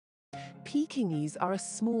Pekingese are a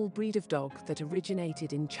small breed of dog that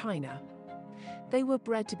originated in China. They were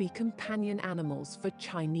bred to be companion animals for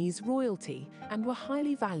Chinese royalty and were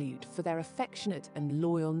highly valued for their affectionate and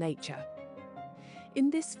loyal nature. In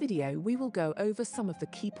this video, we will go over some of the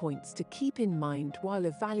key points to keep in mind while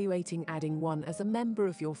evaluating adding one as a member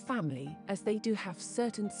of your family, as they do have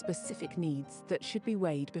certain specific needs that should be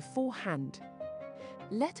weighed beforehand.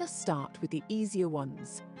 Let us start with the easier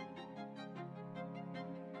ones.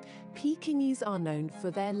 Pekingese are known for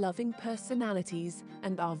their loving personalities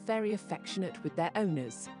and are very affectionate with their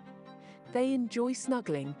owners. They enjoy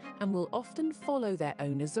snuggling and will often follow their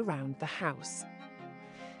owners around the house.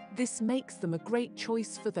 This makes them a great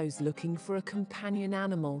choice for those looking for a companion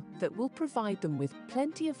animal that will provide them with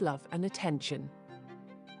plenty of love and attention.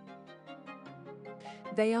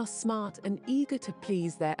 They are smart and eager to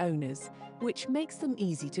please their owners, which makes them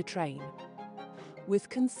easy to train. With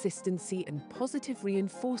consistency and positive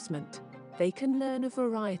reinforcement, they can learn a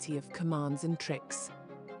variety of commands and tricks.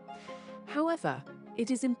 However,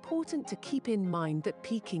 it is important to keep in mind that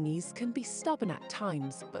Pekingese can be stubborn at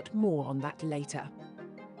times, but more on that later.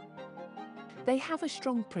 They have a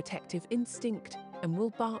strong protective instinct and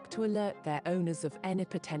will bark to alert their owners of any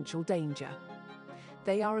potential danger.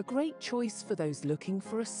 They are a great choice for those looking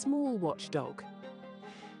for a small watchdog.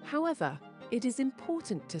 However, it is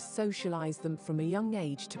important to socialize them from a young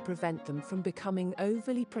age to prevent them from becoming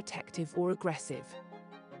overly protective or aggressive.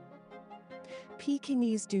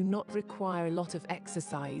 Pekingese do not require a lot of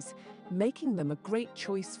exercise, making them a great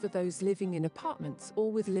choice for those living in apartments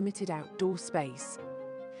or with limited outdoor space.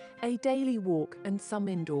 A daily walk and some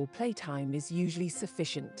indoor playtime is usually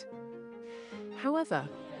sufficient. However,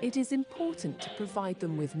 it is important to provide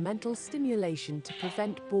them with mental stimulation to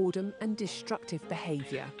prevent boredom and destructive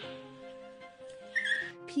behavior.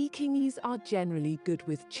 Pekingese are generally good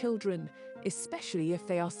with children, especially if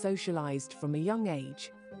they are socialized from a young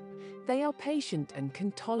age. They are patient and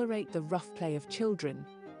can tolerate the rough play of children.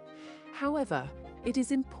 However, it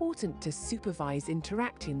is important to supervise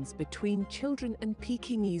interactions between children and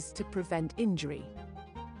Pekingese to prevent injury.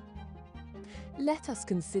 Let us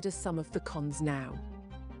consider some of the cons now.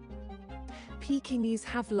 Pekingese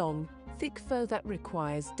have long, thick fur that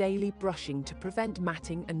requires daily brushing to prevent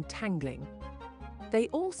matting and tangling. They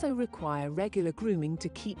also require regular grooming to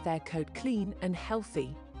keep their coat clean and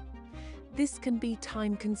healthy. This can be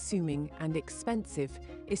time-consuming and expensive,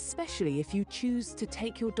 especially if you choose to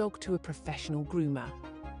take your dog to a professional groomer.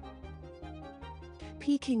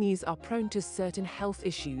 Pekingese are prone to certain health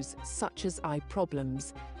issues such as eye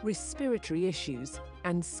problems, respiratory issues,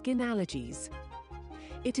 and skin allergies.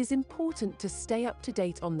 It is important to stay up to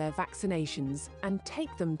date on their vaccinations and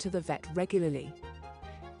take them to the vet regularly.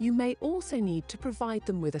 You may also need to provide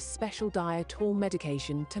them with a special diet or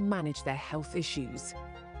medication to manage their health issues.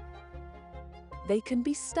 They can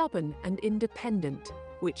be stubborn and independent,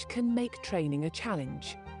 which can make training a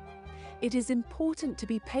challenge. It is important to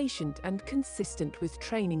be patient and consistent with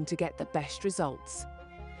training to get the best results.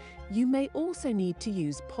 You may also need to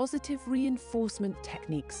use positive reinforcement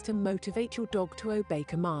techniques to motivate your dog to obey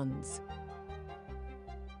commands.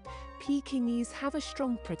 Pekingese have a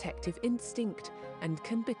strong protective instinct and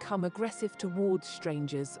can become aggressive towards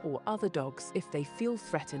strangers or other dogs if they feel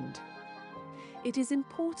threatened. It is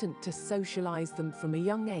important to socialize them from a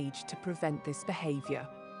young age to prevent this behavior.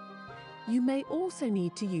 You may also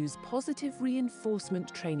need to use positive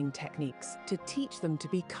reinforcement training techniques to teach them to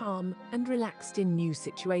be calm and relaxed in new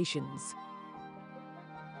situations.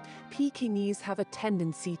 Pekingese have a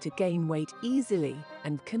tendency to gain weight easily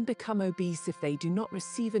and can become obese if they do not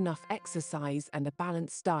receive enough exercise and a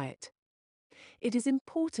balanced diet. It is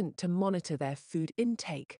important to monitor their food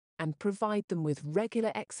intake and provide them with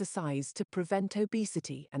regular exercise to prevent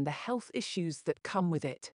obesity and the health issues that come with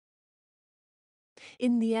it.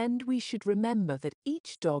 In the end, we should remember that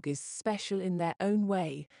each dog is special in their own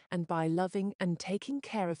way, and by loving and taking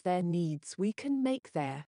care of their needs, we can make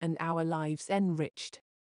their and our lives enriched.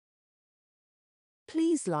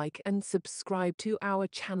 Please like and subscribe to our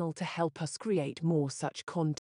channel to help us create more such content.